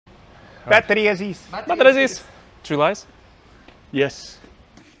Battery Aziz. Battery Aziz. True lies? Yes.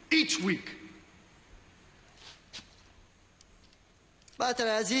 Each week. Battery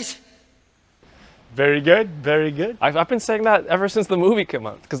Aziz. Very good. Very good. I've been saying that ever since the movie came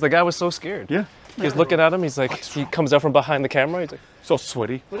out because the guy was so scared. Yeah. He was looking at him. He's like, he comes out from behind the camera. He's like, So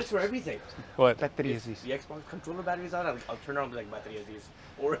sweaty. But it's for everything. what? Battery Aziz. The Xbox controller battery's out, I'll turn on like battery Aziz.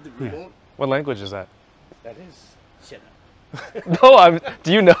 Or the remote. What language is that? That is shit. No,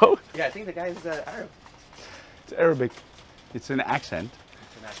 do you know? Yeah, I think the guy's Arab. It's Arabic. It's an accent.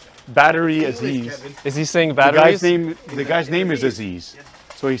 It's an accent. Battery English, Aziz. Kevin. Is he saying The batteries? guy's name is Aziz.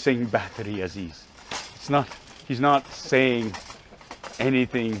 So he's saying Battery Aziz. It's not, he's not saying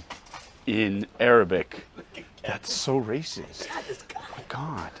anything in Arabic. That's so racist. Oh my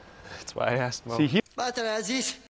God. That's why I asked Mo. See, Battery Aziz.